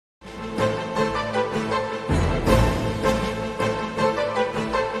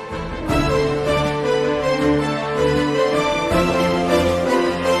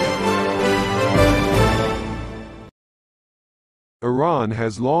Iran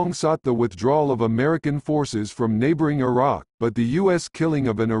has long sought the withdrawal of American forces from neighboring Iraq, but the U.S. killing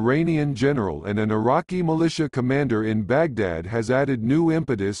of an Iranian general and an Iraqi militia commander in Baghdad has added new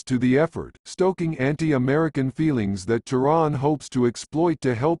impetus to the effort, stoking anti-American feelings that Tehran hopes to exploit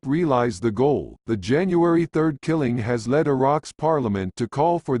to help realize the goal. The January 3 killing has led Iraq's parliament to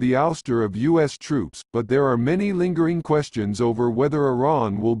call for the ouster of U.S. troops, but there are many lingering questions over whether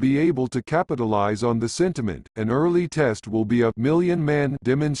Iran will be able to capitalize on the sentiment. An early test will be a million-man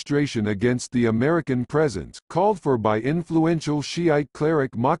demonstration against the American presence, called for by influential Shiite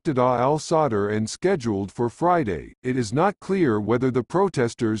cleric Moqtada al-Sadr and scheduled for Friday. It is not clear whether the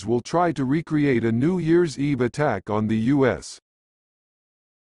protesters will try to recreate a New Year's Eve attack on the U.S.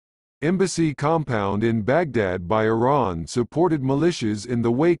 embassy compound in Baghdad by Iran-supported militias in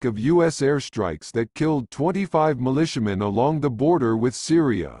the wake of U.S. airstrikes that killed 25 militiamen along the border with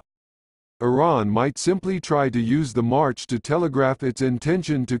Syria. Iran might simply try to use the march to telegraph its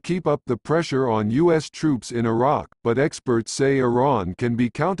intention to keep up the pressure on U.S. troops in Iraq, but experts say Iran can be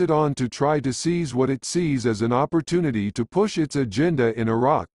counted on to try to seize what it sees as an opportunity to push its agenda in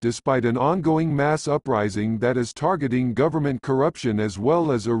Iraq, despite an ongoing mass uprising that is targeting government corruption as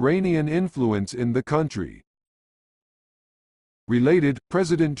well as Iranian influence in the country. Related,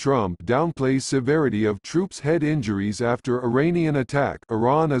 President Trump downplays severity of troops' head injuries after Iranian attack.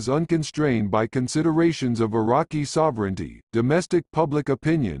 Iran is unconstrained by considerations of Iraqi sovereignty, domestic public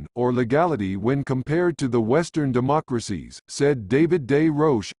opinion, or legality when compared to the Western democracies, said David Day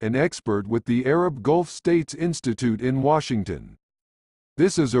Roche, an expert with the Arab Gulf States Institute in Washington.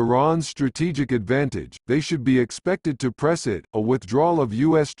 This is Iran's strategic advantage. They should be expected to press it. A withdrawal of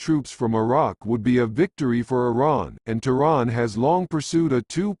U.S. troops from Iraq would be a victory for Iran, and Tehran has long pursued a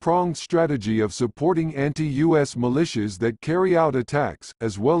two-pronged strategy of supporting anti-U.S. militias that carry out attacks,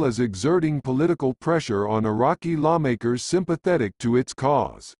 as well as exerting political pressure on Iraqi lawmakers sympathetic to its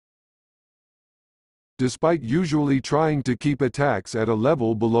cause. Despite usually trying to keep attacks at a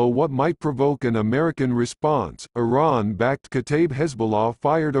level below what might provoke an American response, Iran-backed Kataib Hezbollah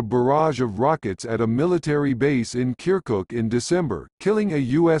fired a barrage of rockets at a military base in Kirkuk in December, killing a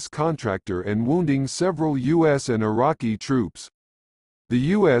U.S. contractor and wounding several U.S. and Iraqi troops.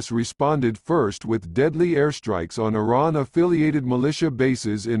 The U.S. responded first with deadly airstrikes on Iran-affiliated militia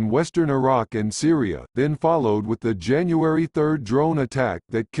bases in western Iraq and Syria, then followed with the January 3 drone attack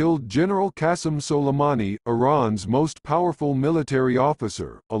that killed General Qasem Soleimani, Iran's most powerful military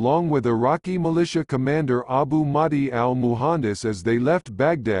officer, along with Iraqi militia commander Abu Mahdi al-Muhandis as they left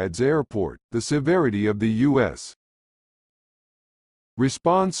Baghdad's airport. The severity of the U.S.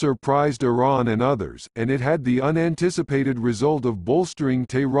 response surprised Iran and others, and it had the unanticipated result of bolstering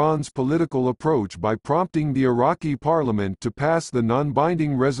Tehran's political approach by prompting the Iraqi parliament to pass the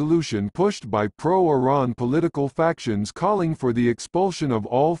non-binding resolution pushed by pro-Iran political factions calling for the expulsion of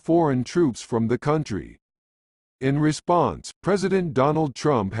all foreign troops from the country. In response, President Donald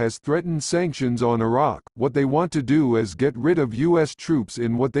Trump has threatened sanctions on Iraq. What they want to do is get rid of U.S. troops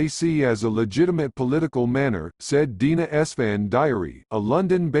in what they see as a legitimate political manner, said Dina Esfand Diary, a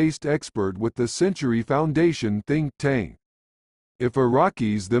London-based expert with the Century Foundation think tank. If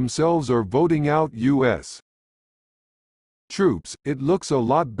Iraqis themselves are voting out U.S. troops, it looks a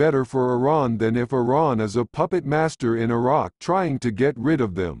lot better for Iran than if Iran is a puppet master in Iraq trying to get rid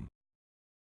of them.